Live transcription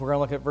We're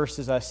going to look at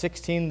verses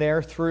 16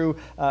 there through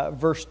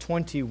verse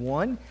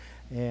 21.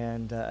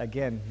 And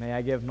again, may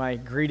I give my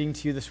greeting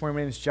to you this morning.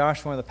 My name is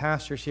Josh, one of the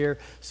pastors here.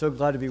 So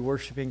glad to be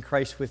worshiping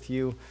Christ with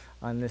you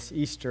on this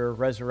Easter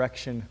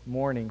resurrection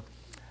morning.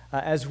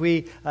 As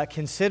we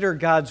consider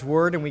God's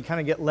Word and we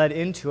kind of get led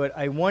into it,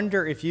 I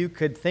wonder if you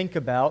could think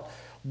about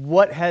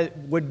what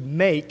would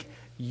make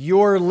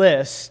your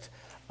list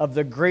of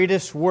the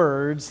greatest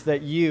words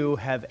that you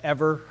have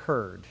ever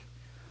heard.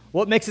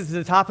 What makes it to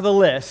the top of the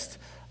list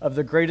of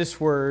the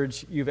greatest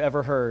words you've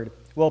ever heard?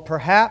 Well,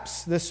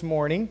 perhaps this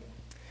morning,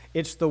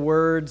 it's the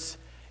words,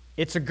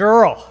 "It's a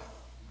girl,"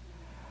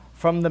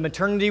 from the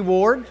maternity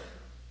ward,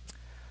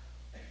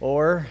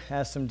 or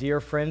as some dear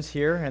friends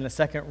here in the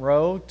second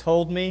row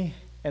told me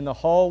in the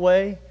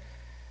hallway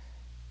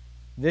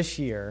this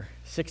year,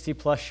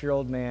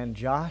 60-plus-year-old man,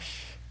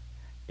 "Josh,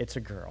 it's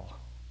a girl."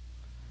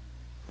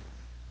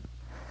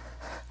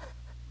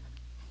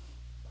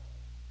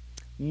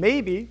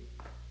 Maybe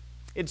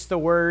it's the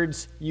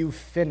words, "You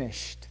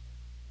finished."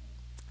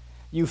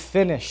 You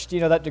finished. You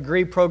know, that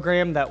degree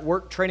program, that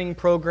work training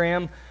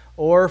program,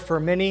 or for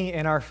many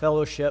in our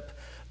fellowship,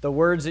 the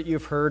words that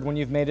you've heard when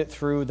you've made it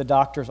through the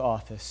doctor's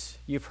office.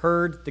 You've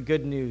heard the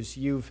good news.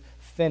 You've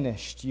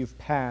finished. You've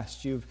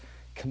passed. You've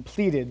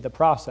completed the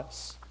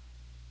process.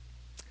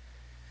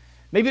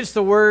 Maybe it's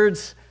the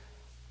words,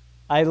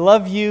 "I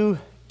love you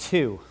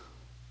too."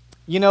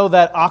 You know,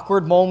 that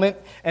awkward moment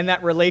in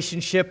that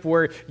relationship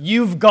where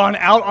you've gone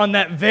out on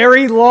that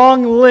very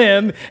long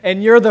limb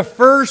and you're the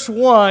first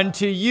one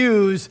to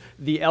use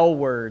the L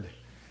word.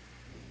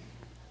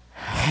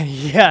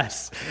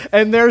 Yes.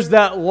 And there's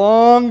that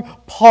long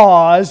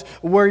pause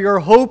where you're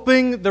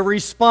hoping the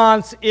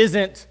response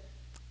isn't,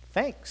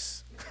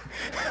 "Thanks."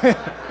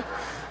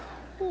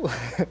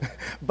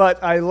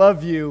 But I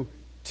love you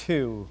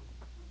too.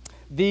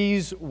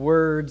 These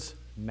words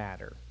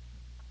matter.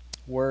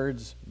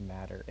 Words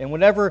matter. And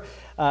whatever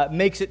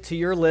makes it to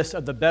your list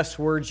of the best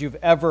words you've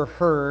ever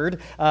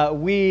heard,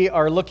 we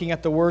are looking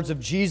at the words of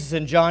Jesus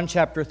in John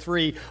chapter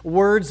 3,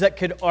 words that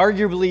could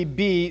arguably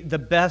be the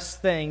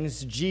best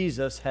things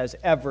Jesus has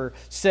ever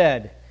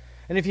said.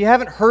 And if you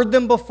haven't heard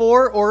them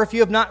before, or if you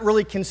have not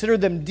really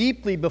considered them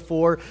deeply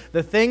before,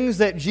 the things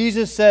that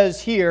Jesus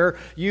says here,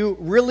 you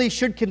really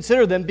should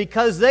consider them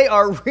because they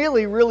are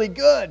really, really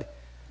good.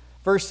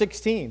 Verse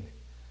 16,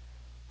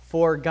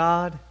 "For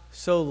God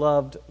so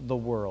loved the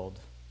world,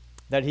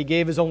 that he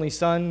gave his only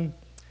Son,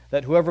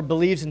 that whoever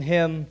believes in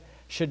him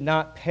should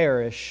not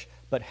perish,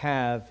 but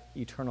have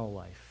eternal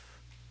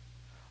life."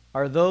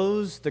 Are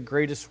those the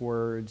greatest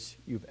words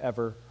you've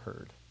ever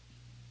heard?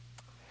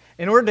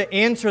 In order to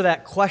answer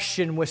that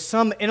question with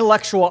some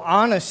intellectual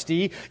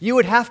honesty, you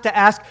would have to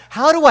ask,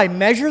 how do I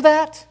measure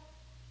that?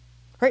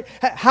 Right?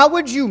 How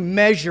would you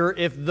measure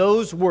if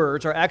those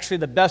words are actually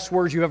the best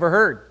words you've ever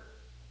heard?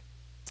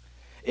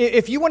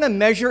 If you want to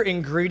measure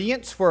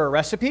ingredients for a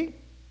recipe,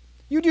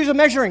 you'd use a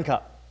measuring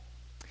cup.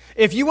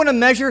 If you want to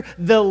measure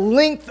the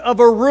length of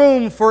a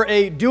room for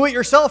a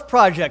do-it-yourself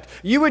project,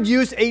 you would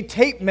use a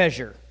tape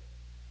measure.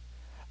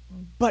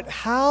 But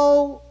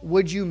how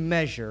would you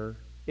measure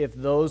if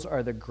those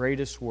are the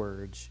greatest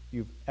words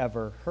you've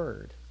ever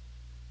heard?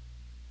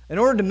 In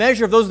order to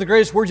measure if those are the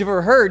greatest words you've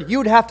ever heard, you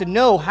would have to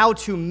know how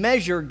to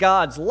measure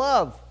God's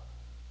love.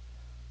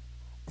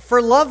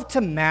 For love to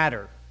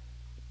matter,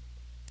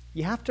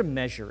 you have to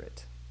measure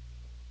it.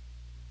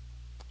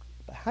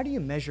 But how do you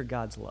measure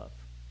God's love?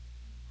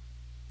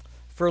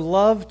 For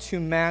love to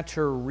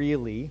matter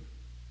really,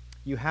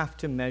 you have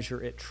to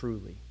measure it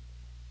truly,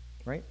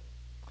 right?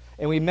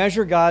 And we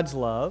measure God's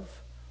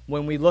love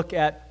when we look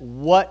at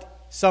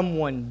what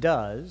someone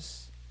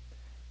does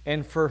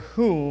and for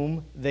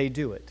whom they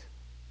do it.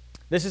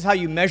 This is how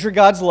you measure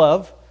God's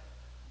love,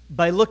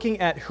 by looking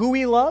at who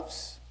he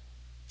loves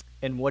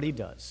and what he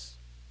does.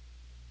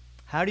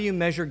 How do you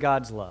measure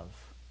God's love?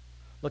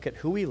 Look at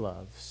who he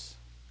loves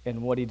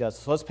and what he does.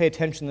 So let's pay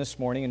attention this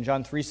morning in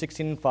John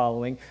 3:16 and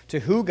following to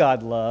who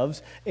God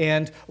loves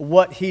and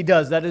what he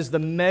does. That is the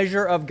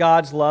measure of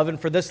God's love. And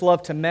for this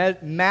love to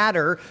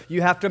matter,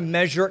 you have to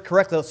measure it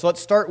correctly. So let's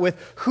start with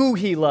who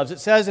he loves. It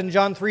says in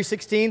John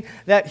 3:16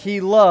 that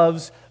he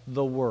loves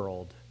the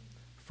world.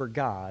 For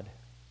God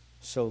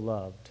so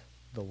loved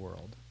the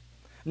world.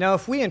 Now,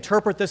 if we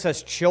interpret this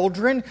as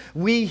children,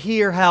 we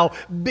hear how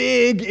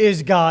big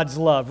is God's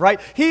love, right?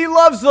 He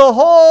loves the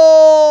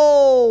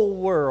whole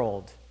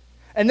world.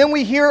 And then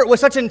we hear it with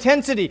such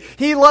intensity.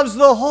 He loves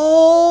the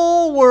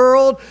whole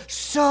world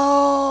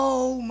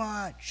so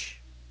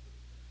much.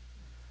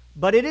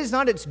 But it is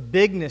not its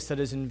bigness that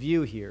is in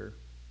view here.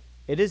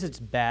 It is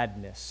its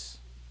badness.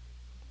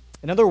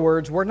 In other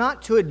words, we're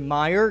not to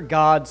admire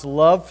God's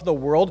love for the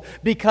world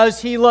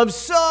because he loves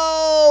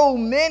so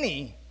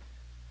many,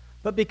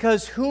 but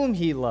because whom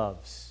he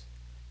loves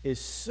is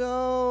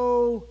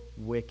so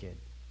wicked.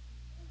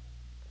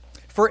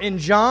 For in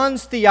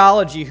John's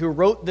theology, who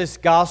wrote this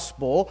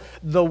gospel,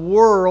 the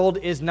world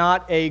is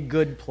not a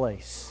good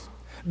place.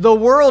 The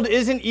world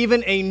isn't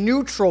even a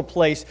neutral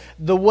place.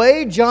 The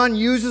way John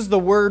uses the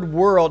word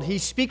world, he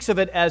speaks of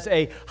it as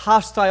a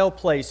hostile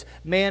place.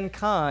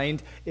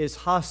 Mankind is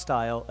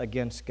hostile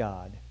against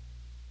God.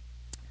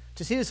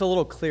 To see this a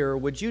little clearer,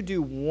 would you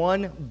do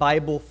one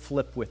Bible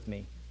flip with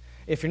me?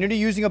 If you're new to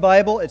using a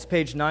Bible, it's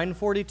page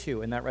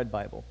 942 in that red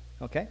Bible,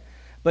 okay?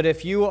 But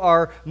if you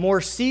are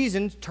more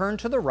seasoned, turn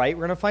to the right.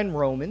 We're going to find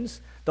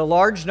Romans. The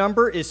large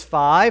number is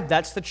 5.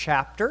 That's the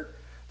chapter.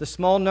 The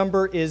small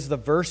number is the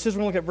verses.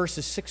 We're going to look at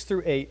verses 6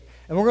 through 8.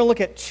 And we're going to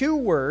look at 2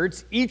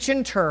 words, each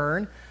in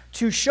turn,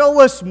 to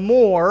show us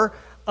more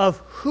of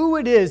who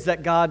it is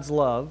that God's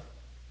love,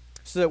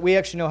 so that we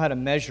actually know how to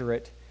measure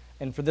it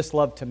and for this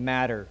love to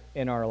matter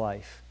in our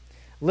life.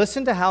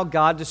 Listen to how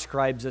God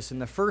describes us in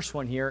the first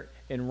one here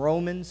in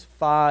Romans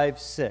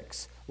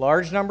 5:6.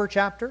 Large number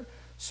chapter,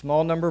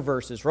 small number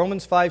verses.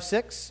 Romans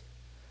 5:6.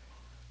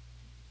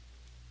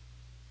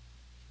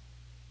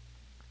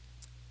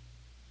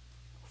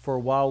 For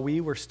while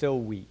we were still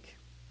weak,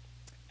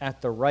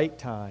 at the right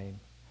time,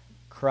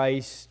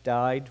 Christ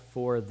died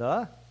for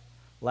the,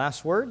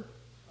 last word,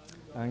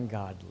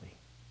 ungodly.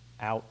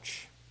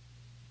 Ouch.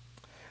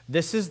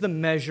 This is the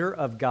measure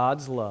of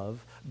God's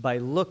love by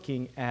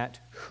looking at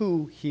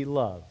who He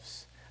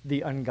loves,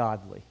 the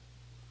ungodly.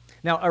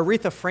 Now,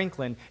 Aretha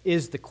Franklin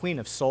is the queen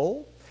of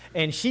soul,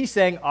 and she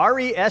sang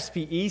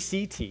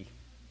R-E-S-P-E-C-T,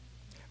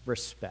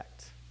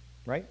 respect,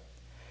 right?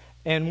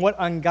 And what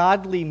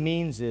ungodly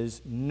means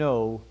is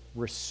no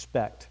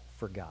respect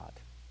for God.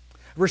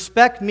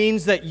 Respect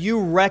means that you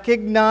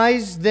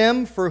recognize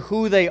them for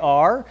who they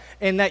are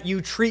and that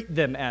you treat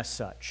them as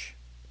such.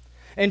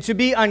 And to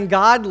be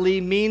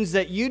ungodly means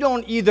that you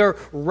don't either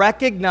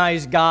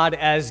recognize God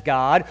as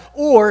God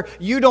or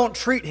you don't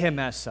treat Him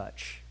as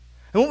such.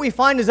 And what we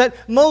find is that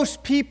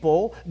most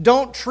people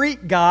don't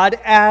treat God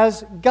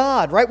as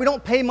God, right? We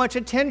don't pay much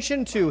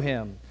attention to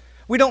Him.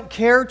 We don't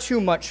care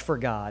too much for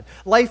God.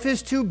 Life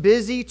is too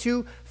busy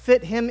to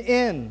fit Him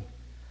in.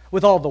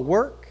 With all the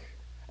work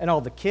and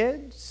all the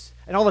kids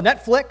and all the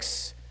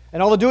Netflix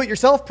and all the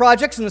do-it-yourself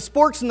projects and the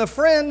sports and the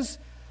friends,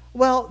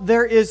 well,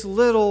 there is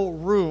little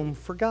room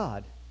for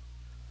God.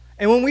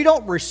 And when we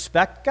don't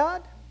respect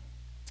God,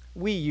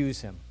 we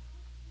use Him.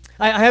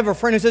 I have a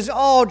friend who says,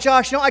 oh,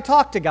 Josh, I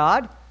talk to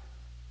God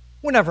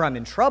whenever I'm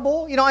in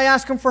trouble. I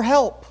ask Him for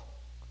help.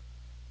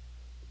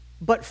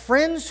 But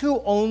friends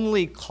who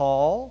only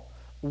call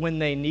when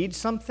they need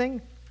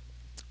something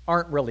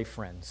aren't really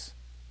friends.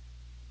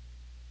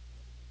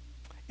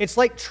 It's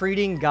like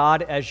treating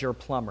God as your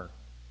plumber.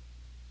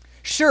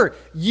 Sure,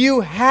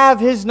 you have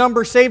His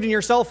number saved in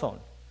your cell phone,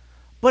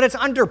 but it's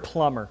under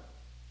plumber.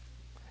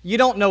 You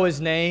don't know his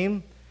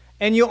name,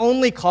 and you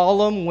only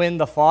call him when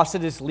the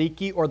faucet is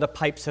leaky or the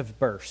pipes have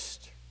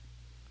burst.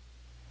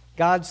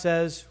 God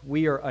says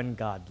we are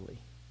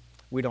ungodly.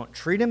 We don't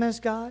treat Him as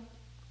God,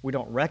 we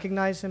don't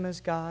recognize Him as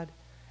God,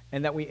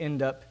 and that we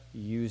end up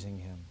using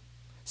Him.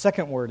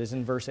 Second word is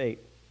in verse 8.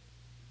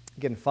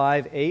 Again,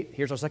 5:8.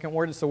 Here's our second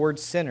word. It's the word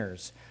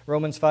sinners.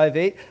 Romans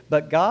 5:8.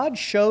 But God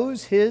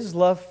shows His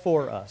love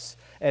for us,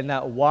 and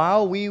that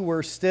while we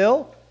were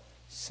still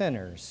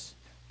sinners,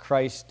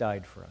 Christ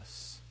died for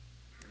us.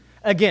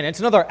 Again, it's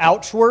another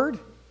ouch word.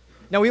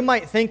 Now, we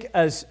might think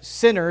as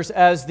sinners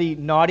as the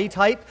naughty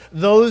type,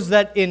 those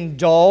that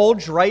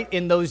indulge, right,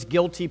 in those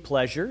guilty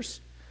pleasures.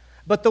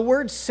 But the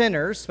word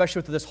sinners, especially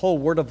with this whole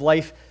Word of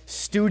Life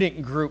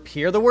student group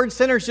here, the word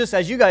sinners, just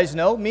as you guys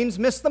know, means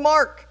miss the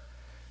mark.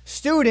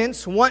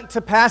 Students want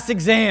to pass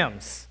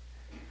exams,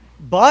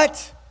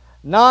 but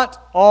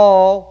not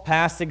all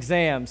pass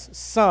exams.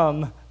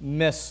 Some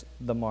miss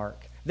the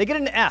mark. They get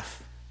an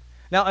F.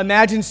 Now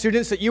imagine,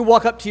 students, that you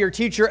walk up to your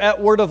teacher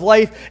at Word of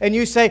Life and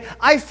you say,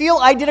 I feel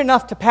I did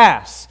enough to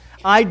pass.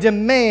 I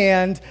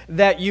demand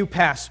that you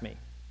pass me.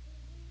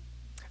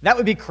 That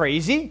would be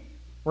crazy,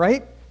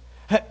 right?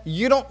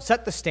 You don't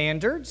set the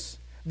standards.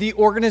 The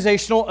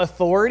organizational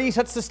authority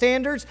sets the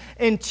standards,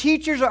 and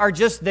teachers are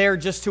just there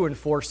just to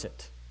enforce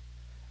it.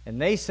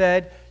 And they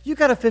said, you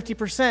got a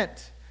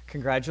 50%.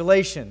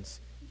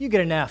 Congratulations. You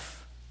get an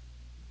F.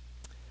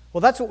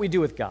 Well, that's what we do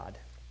with God,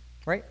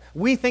 right?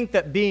 We think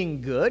that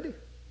being good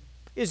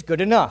is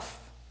good enough.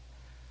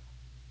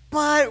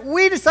 But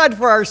we decide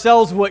for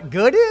ourselves what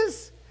good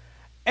is,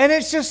 and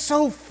it's just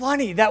so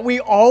funny that we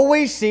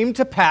always seem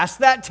to pass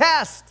that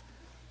test.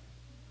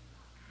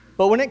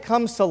 But when it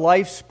comes to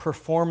life's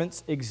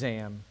performance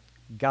exam,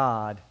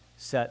 God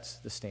sets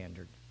the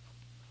standard.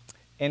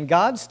 And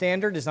God's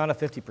standard is not a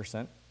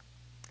 50%.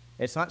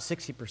 It's not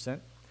 60%.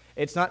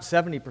 It's not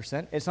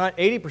 70%. It's not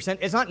 80%.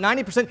 It's not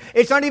 90%.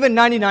 It's not even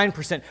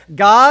 99%.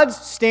 God's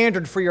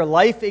standard for your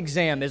life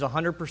exam is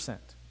 100%.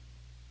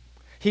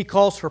 He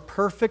calls for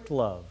perfect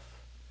love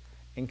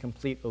and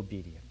complete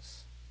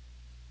obedience.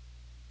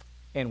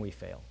 And we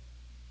fail.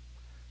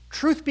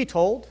 Truth be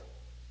told,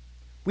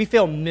 we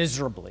fail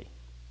miserably.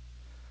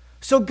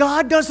 So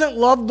God doesn't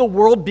love the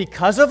world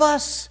because of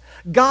us.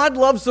 God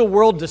loves the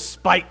world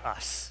despite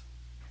us.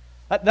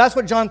 That's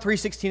what John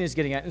 3:16 is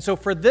getting at. And so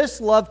for this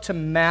love to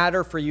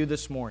matter for you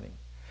this morning,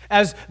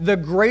 as the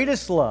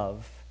greatest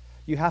love,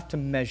 you have to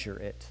measure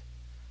it.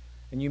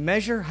 And you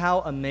measure how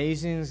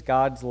amazing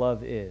God's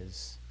love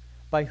is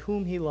by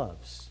whom he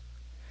loves.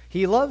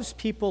 He loves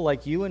people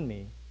like you and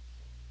me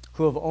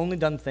who have only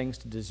done things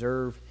to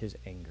deserve his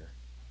anger.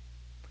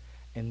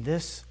 And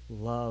this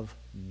love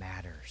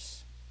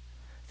matters.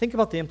 Think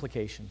about the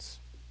implications.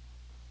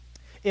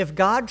 If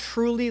God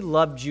truly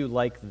loved you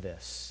like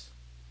this,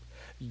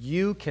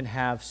 you can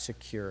have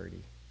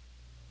security.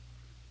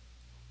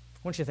 I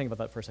want you to think about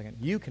that for a second.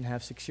 You can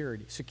have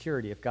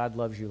security if God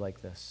loves you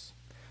like this.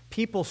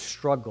 People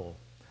struggle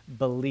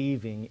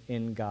believing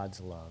in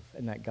God's love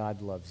and that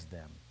God loves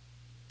them.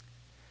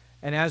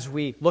 And as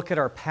we look at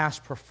our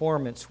past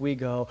performance, we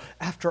go,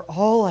 after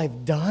all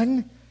I've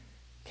done,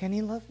 can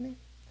he love me?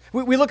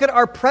 We look at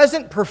our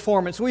present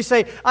performance. We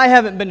say, I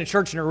haven't been to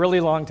church in a really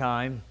long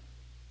time.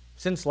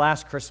 Since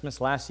last Christmas,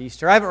 last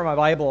Easter. I haven't read my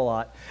Bible a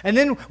lot. And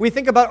then we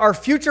think about our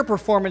future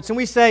performance and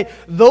we say,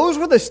 those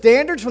were the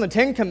standards from the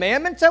Ten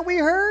Commandments that we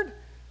heard?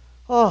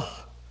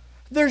 Oh,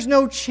 there's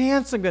no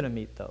chance I'm going to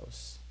meet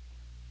those.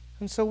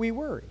 And so we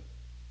worry.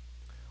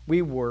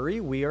 We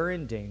worry we are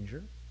in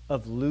danger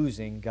of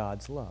losing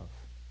God's love,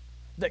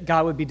 that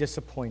God would be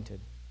disappointed.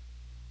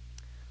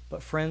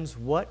 But friends,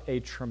 what a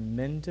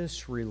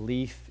tremendous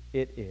relief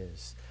it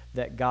is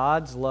that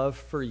God's love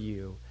for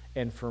you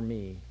and for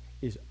me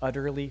is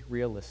utterly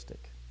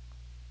realistic,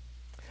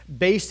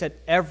 based at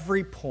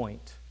every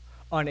point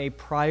on a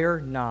prior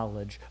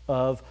knowledge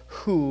of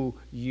who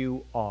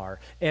you are,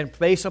 and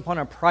based upon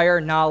a prior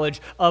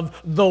knowledge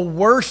of the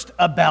worst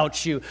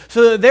about you,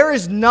 so that there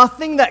is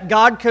nothing that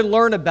God could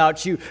learn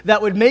about you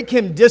that would make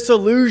him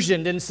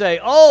disillusioned and say,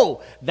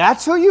 oh,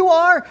 that's who you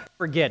are?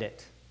 Forget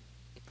it.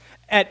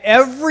 At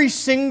every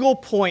single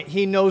point,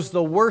 he knows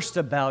the worst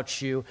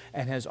about you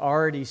and has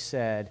already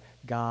said,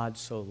 God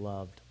so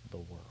loved the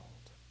world.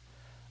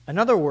 In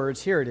other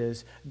words, here it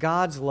is,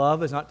 God's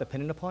love is not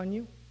dependent upon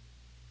you.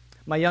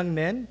 My young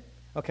men,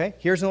 okay,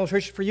 here's an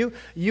illustration for you.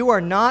 You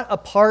are not a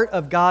part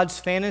of God's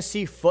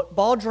fantasy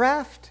football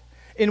draft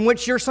in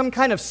which you're some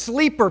kind of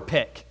sleeper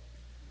pick.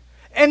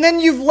 And then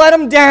you've let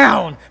him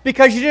down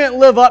because you didn't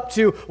live up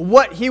to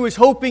what he was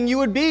hoping you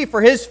would be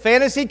for his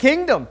fantasy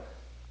kingdom.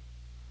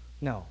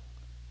 No.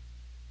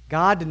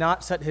 God did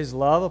not set his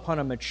love upon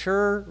a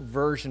mature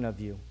version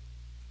of you.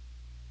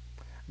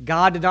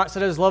 God did not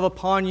set his love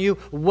upon you,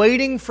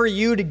 waiting for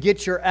you to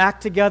get your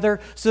act together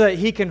so that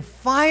he can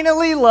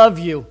finally love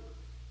you.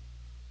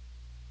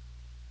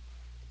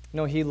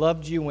 No, he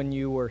loved you when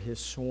you were his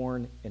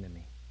sworn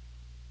enemy.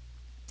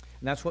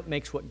 And that's what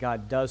makes what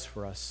God does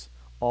for us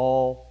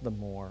all the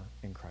more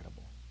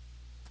incredible.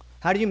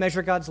 How do you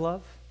measure God's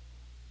love?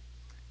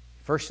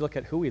 First, you look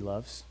at who he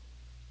loves.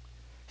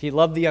 He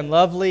loved the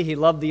unlovely. He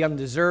loved the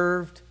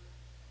undeserved.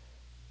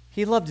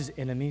 He loved his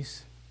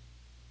enemies.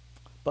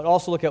 But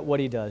also look at what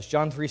he does.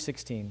 John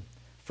 3:16.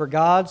 For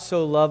God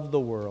so loved the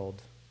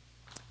world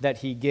that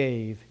he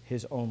gave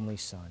his only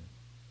Son.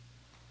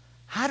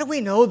 How do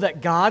we know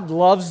that God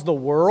loves the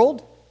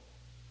world?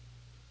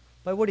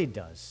 By what he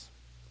does.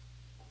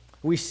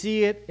 We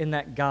see it in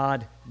that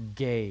God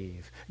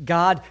gave.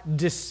 God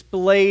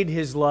displayed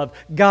his love.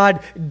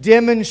 God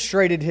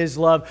demonstrated his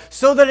love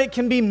so that it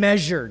can be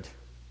measured.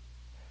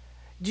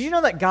 Do you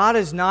know that God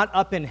is not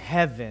up in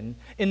heaven,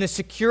 in the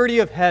security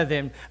of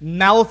heaven,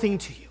 mouthing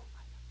to you?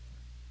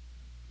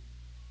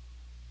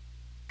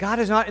 God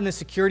is not in the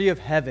security of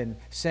heaven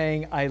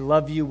saying, I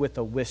love you with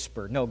a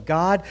whisper. No,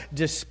 God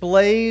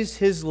displays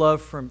his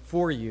love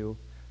for you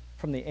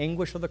from the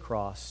anguish of the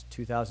cross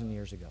 2,000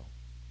 years ago.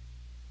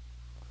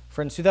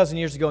 Friends, 2,000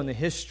 years ago in the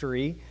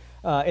history,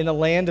 in the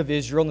land of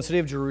Israel, in the city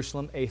of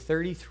Jerusalem, a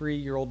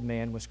 33-year-old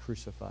man was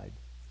crucified.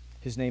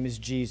 His name is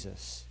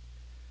Jesus.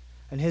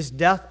 And his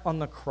death on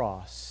the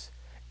cross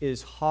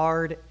is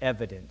hard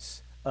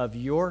evidence of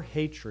your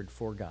hatred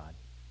for God.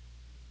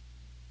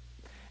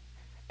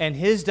 And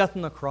his death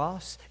on the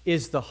cross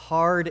is the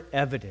hard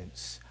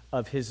evidence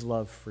of his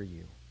love for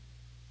you.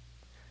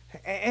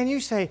 And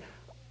you say,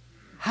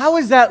 how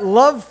is that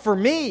love for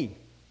me?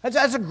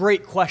 That's a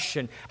great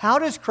question. How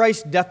does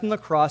Christ's death on the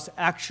cross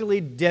actually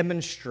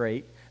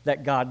demonstrate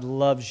that God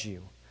loves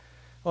you?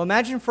 Well,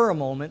 imagine for a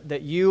moment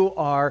that you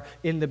are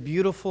in the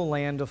beautiful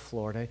land of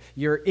Florida.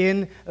 You're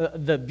in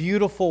the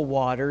beautiful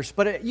waters,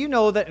 but you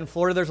know that in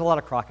Florida there's a lot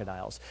of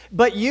crocodiles.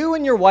 But you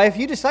and your wife,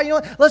 you decide, you know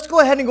what, let's go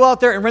ahead and go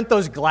out there and rent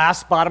those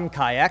glass-bottom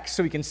kayaks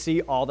so we can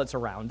see all that's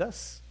around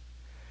us.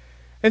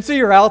 And so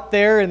you're out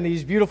there in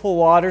these beautiful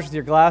waters with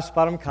your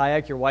glass-bottom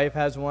kayak. Your wife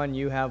has one,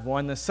 you have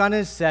one. The sun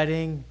is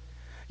setting.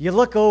 You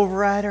look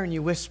over at her and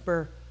you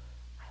whisper,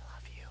 I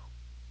love you.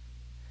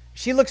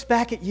 She looks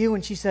back at you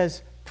and she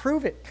says,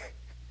 prove it.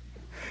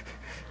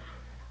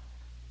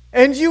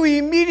 And you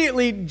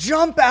immediately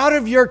jump out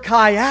of your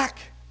kayak,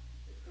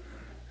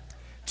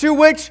 to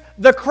which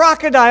the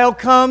crocodile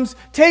comes,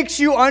 takes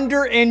you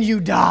under, and you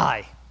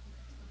die.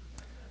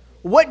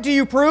 What do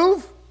you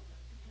prove?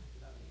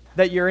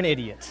 That you're an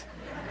idiot.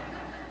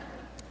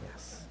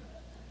 Yes.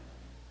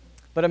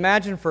 But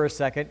imagine for a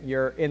second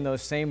you're in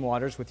those same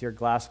waters with your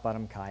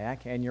glass-bottom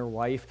kayak, and your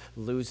wife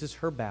loses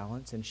her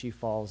balance and she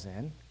falls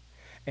in.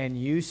 and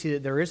you see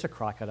that there is a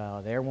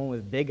crocodile there, one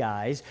with big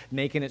eyes,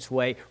 making its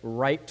way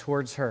right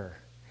towards her.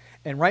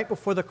 And right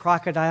before the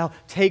crocodile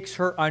takes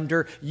her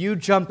under, you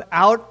jump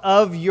out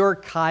of your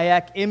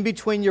kayak in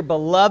between your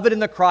beloved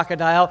and the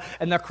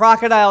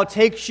crocodile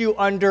takes you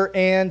under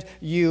and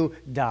you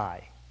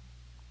die.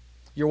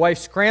 Your wife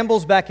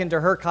scrambles back into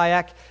her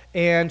kayak,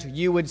 and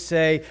you would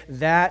say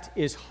that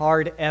is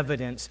hard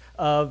evidence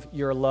of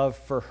your love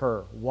for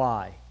her.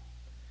 Why?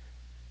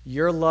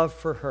 Your love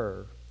for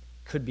her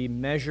could be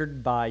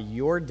measured by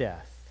your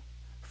death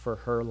for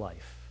her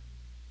life.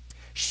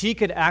 She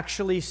could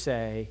actually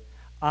say,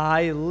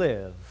 I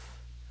live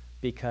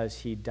because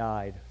he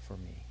died for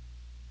me.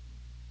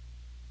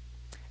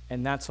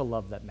 And that's a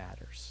love that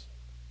matters.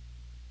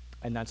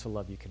 And that's a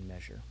love you can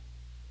measure.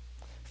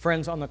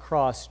 Friends, on the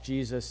cross,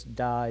 Jesus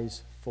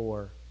dies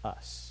for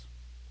us.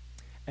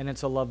 And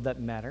it's a love that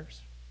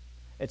matters.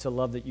 It's a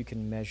love that you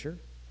can measure.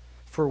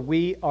 For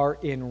we are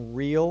in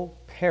real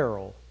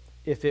peril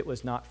if it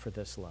was not for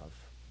this love.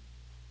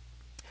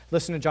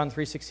 Listen to John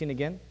 3:16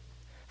 again.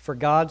 For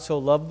God so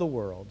loved the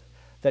world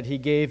that he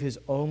gave his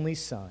only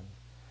Son,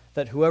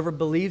 that whoever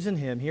believes in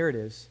him, here it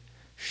is,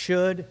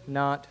 should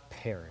not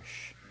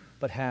perish,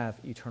 but have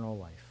eternal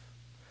life.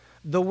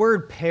 The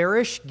word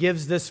perish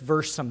gives this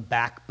verse some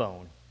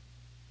backbone.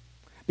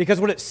 Because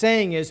what it's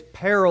saying is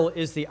peril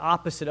is the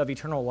opposite of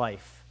eternal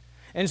life.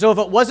 And so if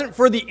it wasn't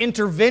for the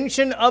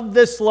intervention of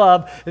this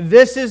love,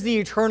 this is the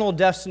eternal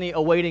destiny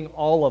awaiting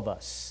all of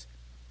us.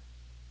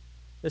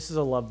 This is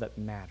a love that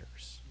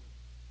matters.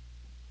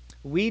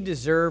 We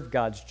deserve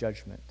God's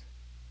judgment,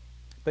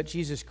 but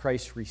Jesus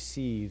Christ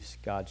receives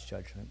God's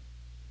judgment.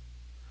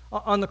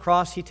 On the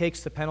cross, he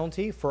takes the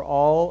penalty for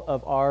all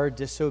of our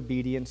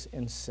disobedience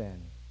and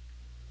sin.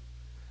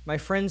 My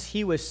friends,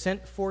 he was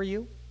sent for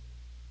you.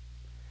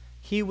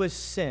 He was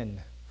sin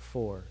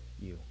for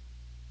you.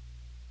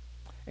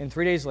 And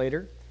 3 days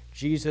later,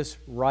 Jesus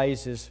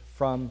rises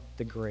from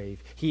the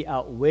grave. He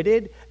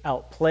outwitted,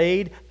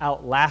 outplayed,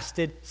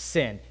 outlasted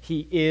sin.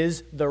 He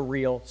is the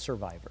real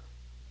survivor.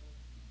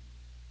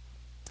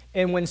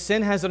 And when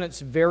sin has done its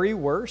very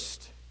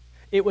worst,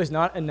 it was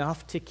not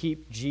enough to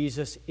keep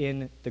Jesus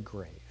in the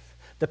grave.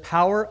 The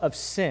power of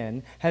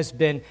sin has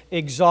been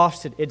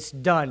exhausted. It's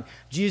done.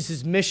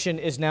 Jesus' mission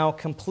is now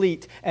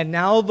complete. And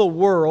now the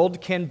world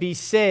can be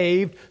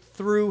saved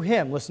through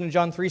him. Listen to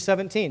John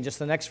 3:17, just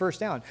the next verse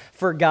down.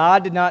 For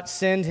God did not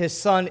send his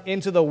Son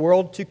into the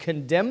world to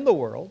condemn the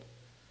world,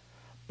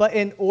 but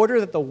in order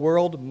that the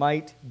world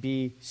might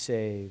be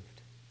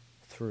saved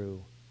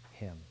through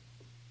him.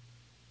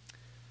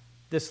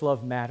 This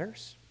love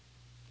matters,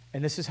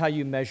 and this is how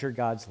you measure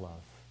God's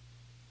love.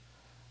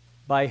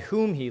 By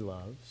whom he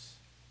loves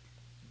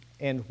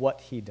and what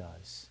he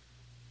does.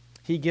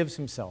 He gives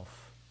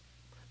himself,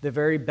 the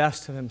very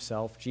best of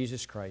himself,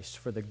 Jesus Christ,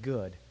 for the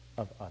good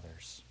of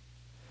others.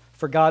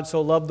 For God so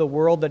loved the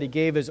world that he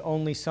gave his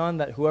only Son,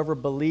 that whoever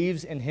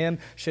believes in him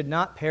should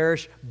not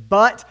perish,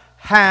 but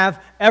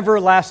have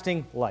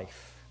everlasting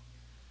life.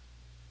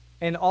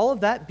 And all of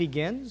that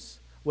begins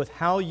with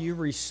how you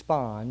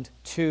respond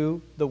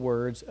to the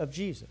words of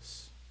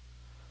Jesus.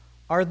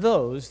 Are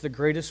those the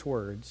greatest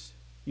words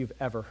you've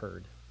ever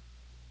heard?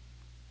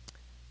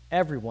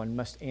 Everyone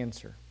must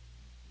answer.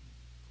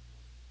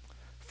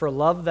 For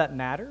love that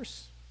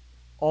matters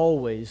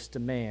always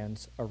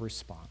demands a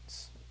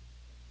response.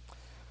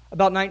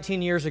 About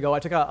 19 years ago, I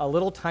took a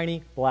little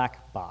tiny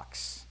black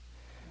box.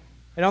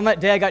 And on that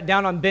day, I got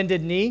down on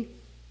bended knee.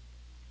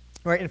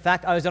 Right? In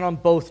fact, I was down on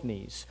both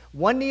knees.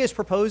 One knee is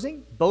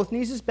proposing, both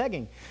knees is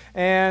begging.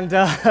 And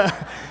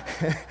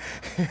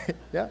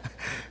yeah.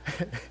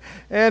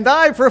 And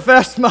I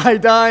professed my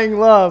dying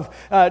love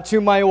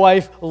to my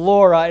wife,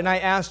 Laura, and I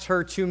asked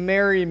her to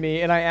marry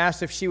me, and I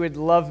asked if she would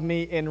love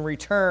me in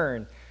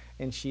return.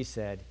 And she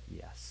said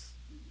yes.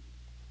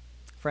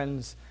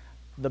 Friends,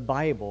 the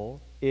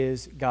Bible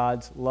is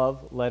God's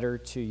love letter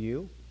to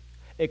you,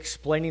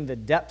 explaining the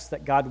depths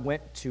that God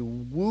went to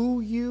woo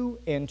you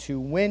and to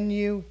win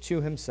you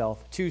to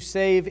himself, to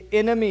save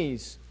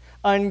enemies,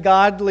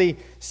 ungodly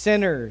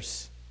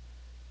sinners,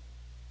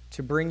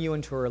 to bring you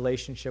into a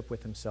relationship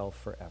with himself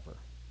forever.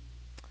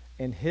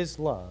 And his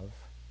love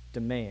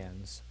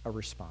demands a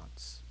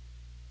response.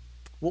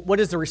 What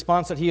is the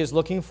response that he is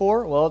looking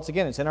for? Well, it's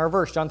in our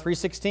verse, John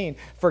 3:16.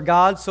 For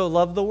God so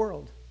loved the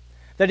world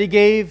that he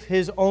gave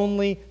his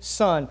only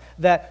Son,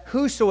 that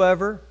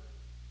whosoever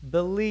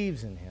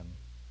believes in him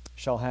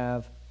shall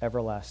have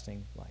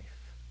everlasting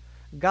life.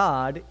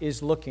 God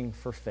is looking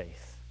for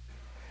faith.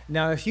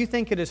 Now, if you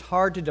think it is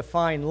hard to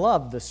define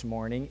love this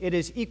morning, it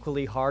is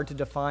equally hard to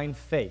define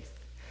faith.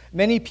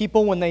 Many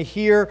people, when they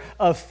hear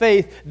of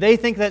faith, they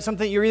think that's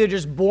something you're either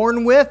just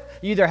born with,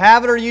 you either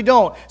have it or you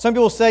don't. Some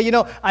people say,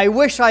 I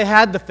wish I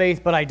had the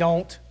faith, but I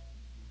don't.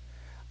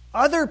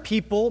 Other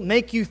people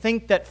make you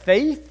think that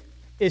faith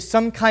is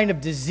some kind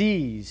of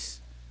disease.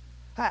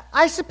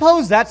 I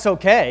suppose that's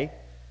okay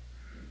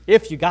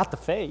if you got the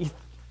faith.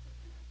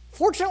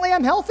 Fortunately,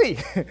 I'm healthy.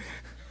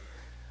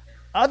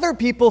 Other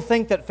people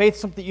think that faith is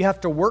something you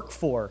have to work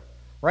for,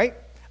 right?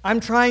 I'm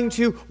trying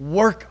to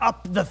work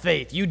up the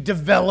faith. You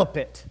develop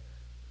it.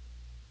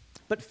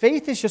 But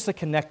faith is just a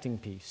connecting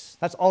piece.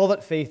 That's all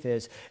that faith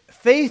is.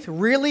 Faith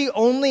really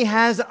only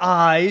has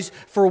eyes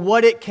for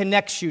what it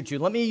connects you to.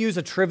 Let me use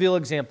a trivial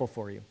example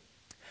for you.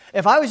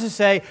 If I was to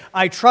say,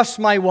 I trust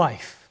my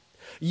wife,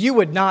 you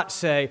would not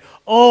say,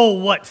 oh,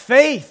 what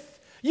faith.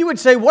 You would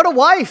say, what a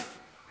wife.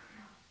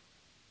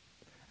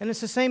 And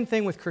it's the same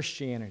thing with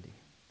Christianity.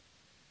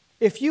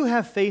 If you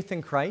have faith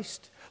in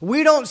Christ,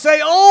 we don't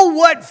say, oh,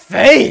 what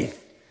faith,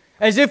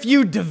 as if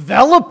you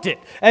developed it,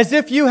 as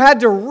if you had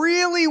to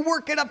really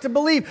work it up to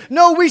believe.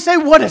 No, we say,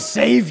 what a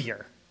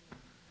Savior.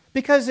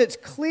 Because it's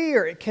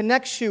clear, it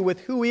connects you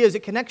with who He is.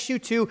 It connects you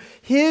to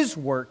His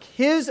work,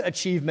 His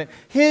achievement,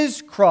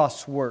 His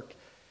cross work.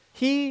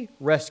 He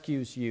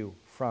rescues you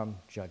from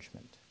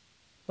judgment.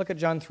 Look at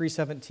John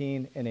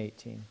 3:17 and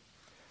 18.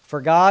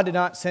 For God did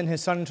not send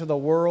His Son into the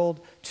world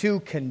to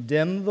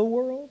condemn the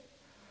world,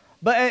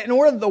 but in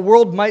order that the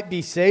world might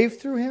be saved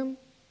through Him.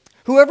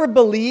 Whoever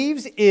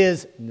believes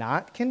is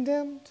not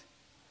condemned,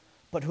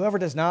 but whoever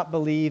does not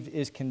believe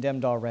is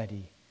condemned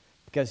already,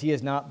 because he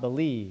has not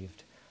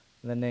believed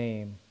in the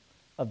name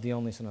of the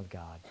only Son of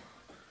God.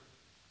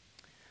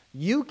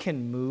 You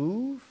can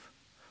move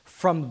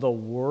from the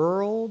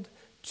world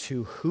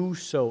to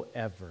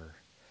whosoever,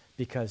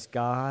 because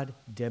God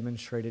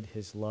demonstrated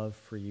His love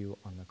for you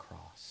on the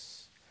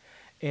cross.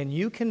 And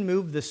you can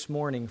move this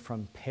morning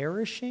from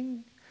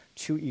perishing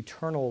to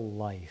eternal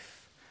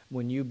life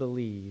when you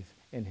believe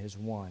in His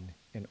one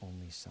and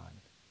only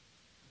Son.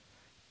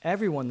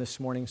 Everyone this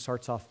morning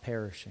starts off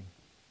perishing.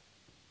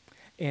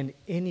 And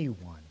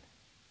anyone,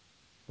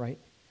 right,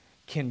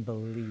 can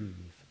believe.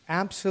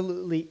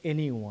 Absolutely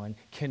anyone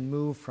can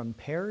move from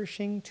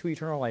perishing to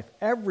eternal life.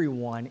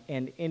 Everyone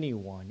and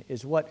anyone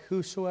is what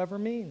whosoever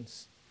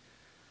means.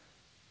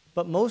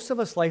 But most of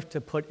us like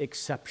to put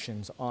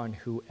exceptions on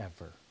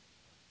whoever.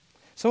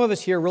 Some of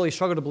us here really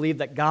struggle to believe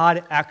that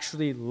God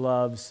actually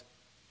loves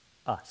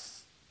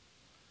us.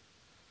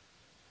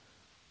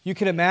 You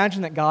can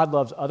imagine that God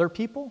loves other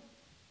people.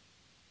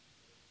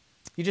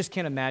 You just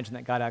can't imagine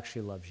that God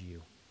actually loves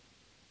you.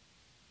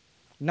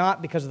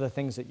 Not because of the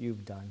things that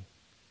you've done.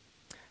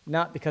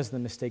 Not because of the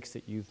mistakes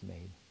that you've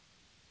made.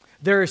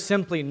 There is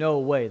simply no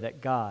way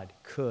that God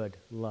could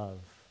love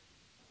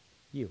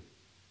you.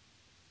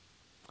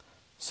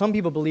 Some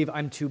people believe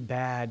I'm too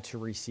bad to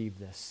receive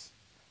this.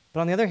 But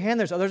on the other hand,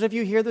 there's others of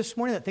you here this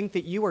morning that think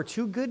that you are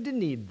too good to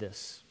need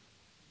this.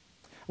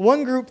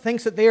 One group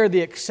thinks that they are the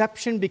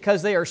exception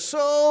because they are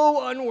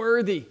so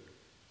unworthy.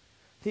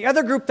 The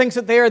other group thinks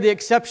that they are the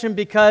exception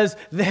because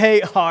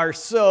they are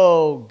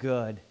so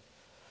good.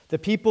 The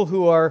people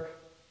who are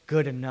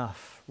good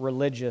enough,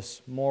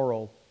 religious,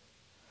 moral.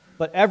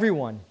 But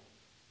everyone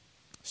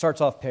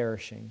starts off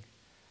perishing,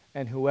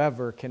 and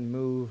whoever can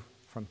move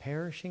from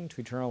perishing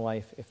to eternal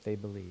life if they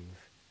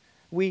believe.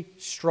 We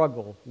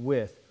struggle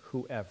with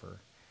whoever.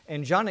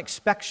 And John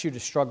expects you to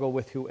struggle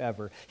with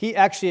whoever. He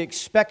actually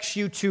expects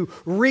you to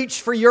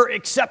reach for your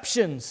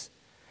exceptions.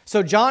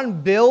 So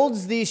John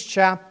builds these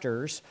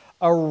chapters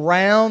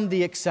around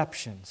the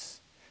exceptions.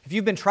 If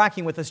you've been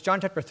tracking with us,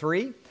 John chapter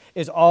 3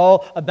 is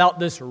all about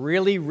this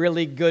really,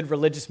 really good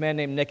religious man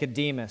named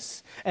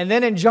Nicodemus. And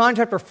then in John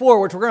chapter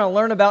 4, which we're going to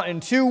learn about in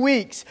 2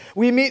 weeks,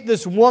 we meet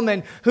this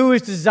woman who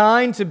is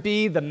designed to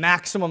be the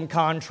maximum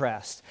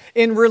contrast.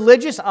 In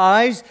religious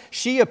eyes,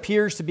 she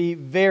appears to be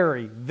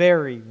very,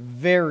 very,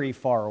 very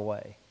far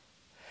away.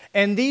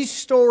 And these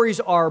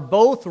stories are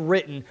both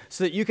written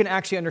so that you can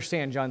actually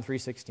understand John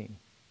 3:16.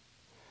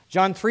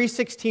 John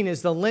 3:16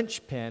 is the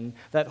linchpin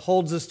that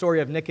holds the story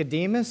of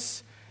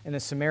Nicodemus and the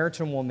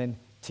Samaritan woman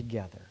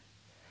together.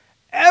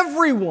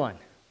 Everyone,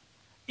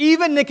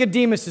 even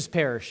Nicodemus, is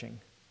perishing.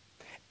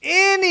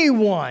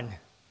 Anyone,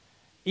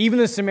 even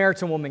the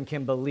Samaritan woman,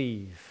 can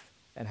believe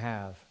and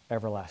have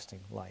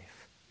everlasting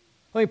life.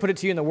 Let me put it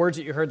to you in the words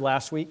that you heard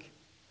last week.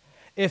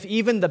 If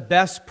even the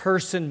best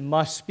person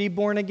must be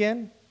born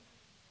again,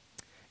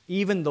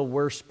 even the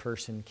worst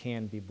person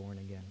can be born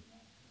again.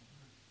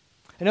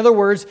 In other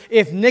words,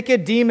 if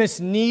Nicodemus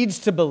needs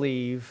to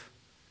believe,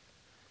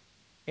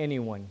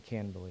 anyone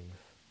can believe.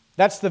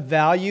 That's the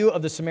value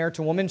of the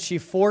Samaritan woman. She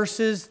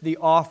forces the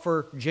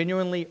offer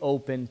genuinely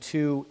open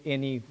to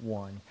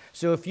anyone.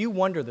 So if you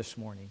wonder this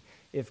morning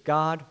if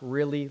God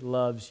really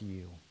loves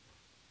you,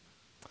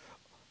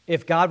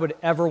 if God would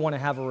ever want to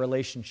have a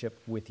relationship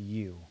with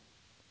you,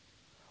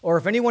 or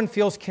if anyone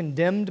feels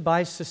condemned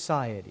by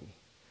society,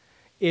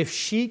 if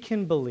she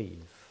can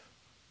believe,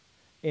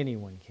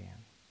 anyone can.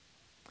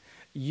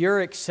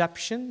 Your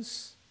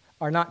exceptions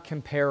are not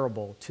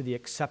comparable to the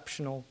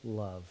exceptional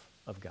love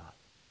of God.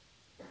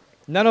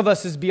 None of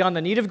us is beyond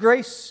the need of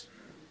grace.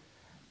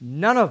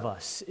 None of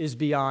us is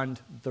beyond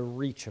the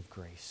reach of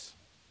grace.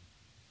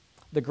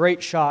 The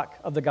great shock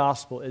of the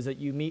gospel is that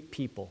you meet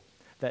people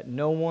that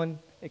no one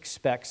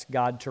expects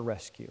God to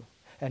rescue,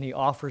 and He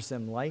offers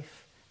them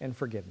life and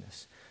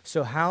forgiveness.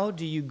 So how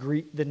do you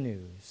greet the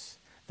news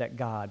that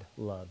God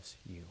loves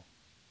you?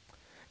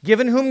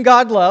 Given whom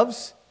God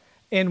loves,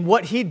 in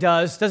what he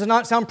does it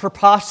not sound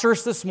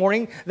preposterous this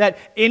morning that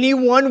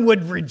anyone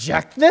would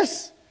reject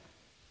this?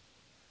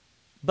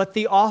 But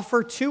the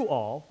offer to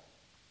all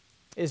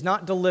is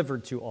not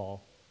delivered to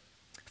all.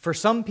 For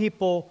some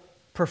people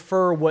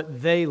prefer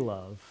what they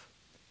love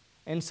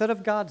instead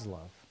of God's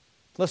love.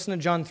 Listen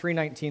to John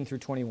 3:19 through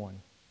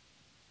 21.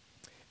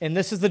 And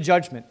this is the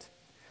judgment.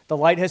 The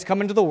light has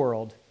come into the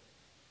world,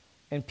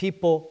 and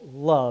people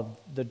loved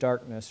the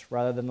darkness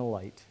rather than the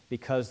light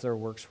because their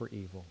works were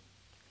evil.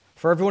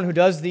 For everyone who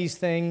does these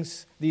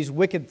things, these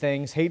wicked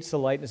things, hates the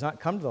light and does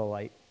not come to the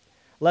light,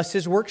 lest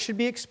his works should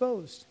be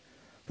exposed.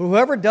 But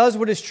whoever does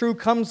what is true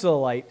comes to the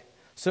light,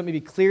 so it may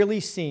be clearly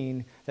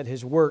seen that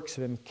his works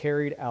have been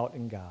carried out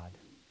in God.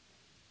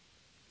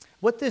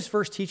 What this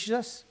verse teaches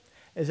us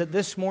is that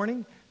this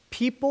morning,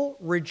 people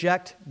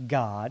reject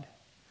God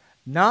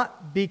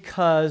not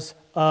because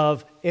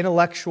of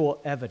intellectual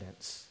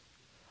evidence,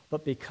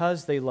 but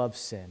because they love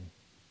sin.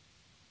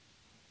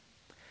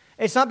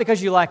 It's not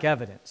because you lack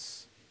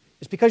evidence.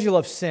 It's because you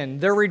love sin.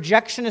 Their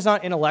rejection is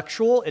not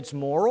intellectual, it's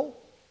moral.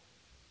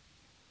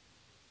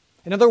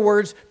 In other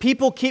words,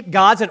 people keep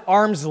God's at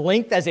arm's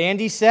length, as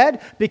Andy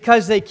said,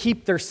 because they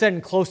keep their sin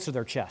close to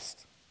their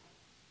chest.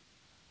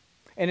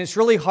 And it's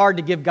really hard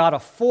to give God a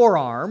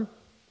forearm,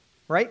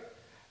 right?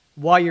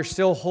 While you're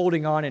still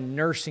holding on and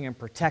nursing and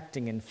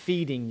protecting and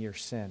feeding your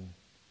sin.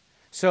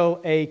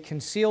 So a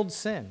concealed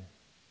sin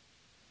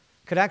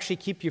could actually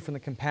keep you from the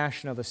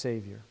compassion of the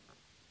Savior.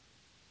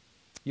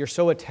 You're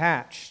so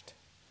attached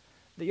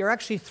that you're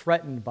actually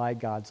threatened by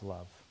God's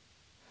love.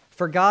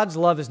 For God's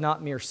love is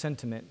not mere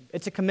sentiment.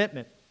 It's a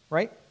commitment,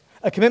 right?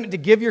 A commitment to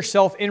give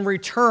yourself in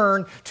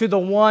return to the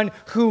one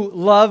who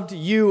loved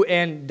you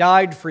and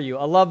died for you.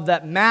 A love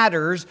that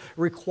matters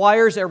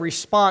requires a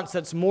response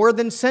that's more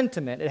than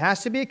sentiment. It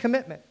has to be a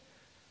commitment.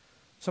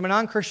 So my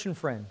non-Christian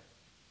friend,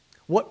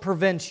 what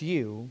prevents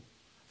you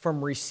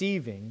from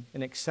receiving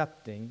and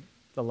accepting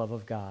the love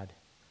of God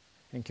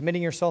and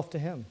committing yourself to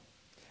Him?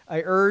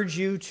 I urge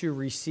you to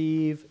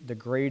receive the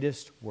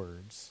greatest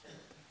words.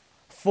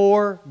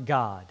 For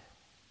God,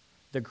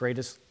 the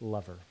greatest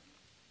lover,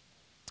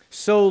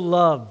 so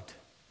loved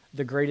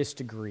the greatest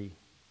degree,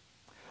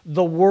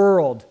 the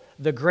world,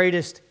 the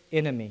greatest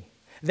enemy,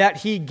 that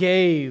He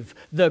gave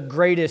the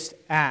greatest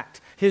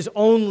act, His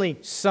only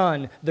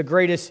Son, the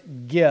greatest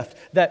gift,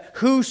 that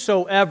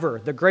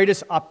whosoever, the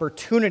greatest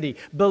opportunity,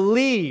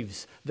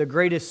 believes the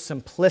greatest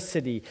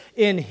simplicity,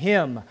 in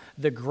Him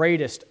the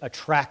greatest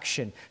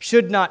attraction,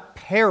 should not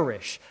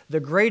perish, the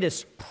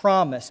greatest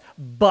promise,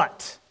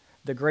 but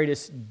the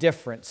greatest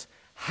difference,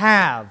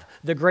 have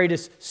the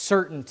greatest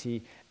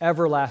certainty,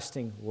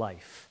 everlasting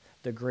life,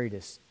 the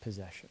greatest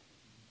possession.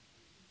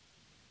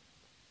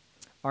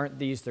 Aren't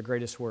these the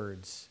greatest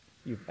words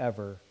you've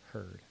ever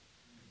heard?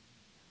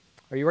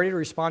 Are you ready to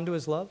respond to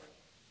His love?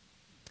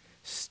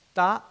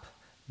 Stop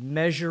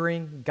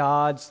measuring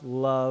God's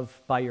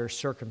love by your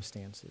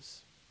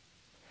circumstances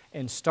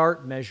and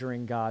start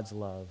measuring God's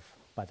love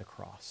by the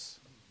cross.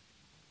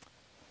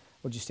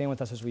 Would you stand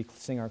with us as we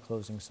sing our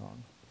closing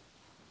song?